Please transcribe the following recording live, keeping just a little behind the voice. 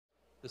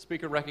The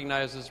Speaker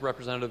recognizes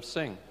Representative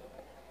Singh.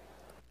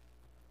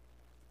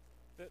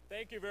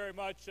 Thank you very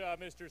much,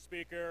 Mr.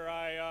 Speaker.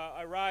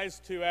 I rise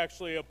to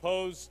actually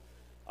oppose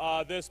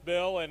this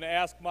bill and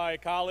ask my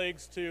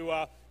colleagues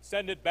to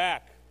send it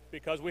back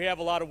because we have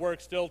a lot of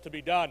work still to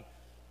be done.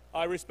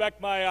 I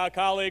respect my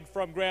colleague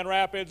from Grand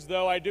Rapids,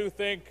 though I do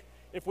think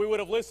if we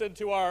would have listened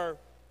to our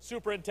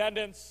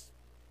superintendents,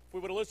 if we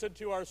would have listened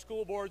to our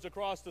school boards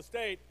across the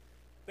state,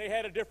 they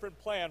had a different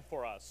plan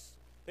for us.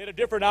 They had a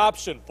different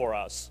option for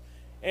us.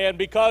 And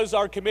because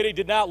our committee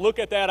did not look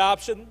at that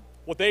option,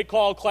 what they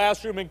call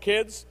classroom and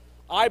kids,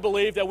 I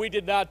believe that we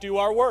did not do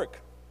our work.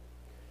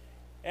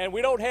 And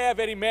we don't have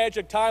any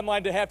magic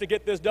timeline to have to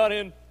get this done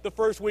in the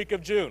first week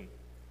of June.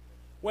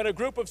 When a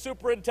group of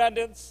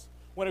superintendents,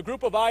 when a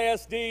group of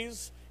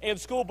ISDs and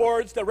school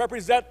boards that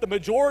represent the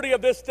majority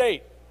of this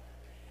state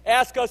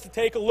ask us to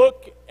take a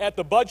look at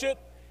the budget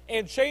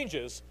and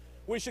changes,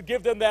 we should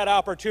give them that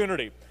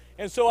opportunity.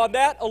 And so on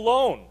that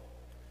alone,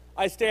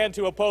 I stand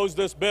to oppose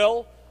this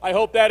bill. I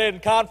hope that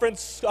in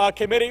conference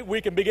committee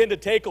we can begin to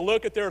take a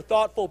look at their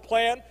thoughtful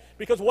plan,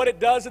 because what it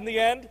does in the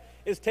end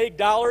is take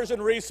dollars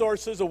and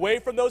resources away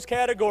from those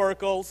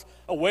categoricals,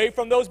 away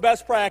from those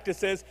best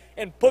practices,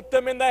 and put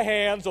them in the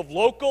hands of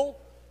local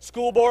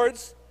school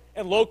boards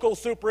and local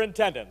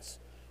superintendents.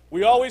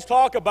 We always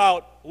talk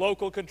about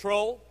local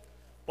control,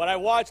 but I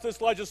watched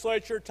this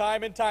legislature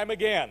time and time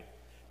again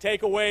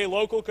take away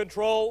local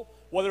control,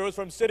 whether it was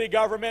from city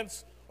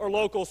governments or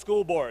local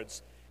school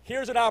boards.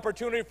 Here's an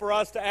opportunity for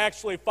us to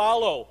actually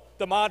follow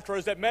the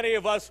mantras that many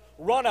of us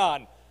run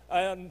on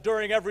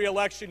during every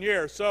election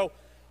year. So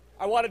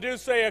I want to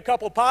say a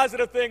couple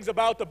positive things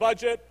about the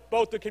budget.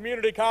 Both the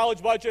community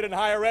college budget and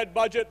higher ed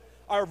budget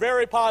are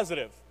very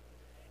positive.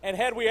 And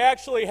had we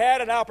actually had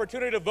an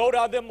opportunity to vote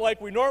on them like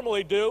we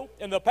normally do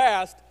in the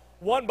past,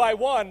 one by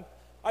one,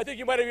 I think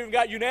you might have even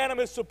got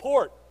unanimous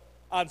support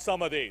on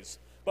some of these.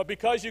 But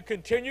because you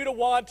continue to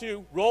want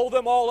to roll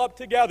them all up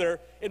together,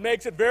 it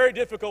makes it very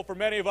difficult for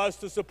many of us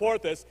to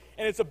support this,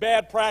 and it's a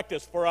bad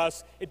practice for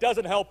us. It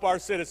doesn't help our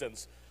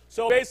citizens.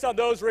 So based on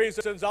those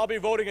reasons, I'll be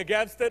voting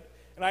against it,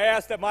 and I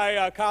ask that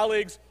my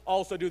colleagues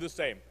also do the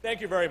same. Thank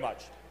you very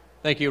much.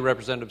 Thank you,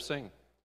 Representative Singh.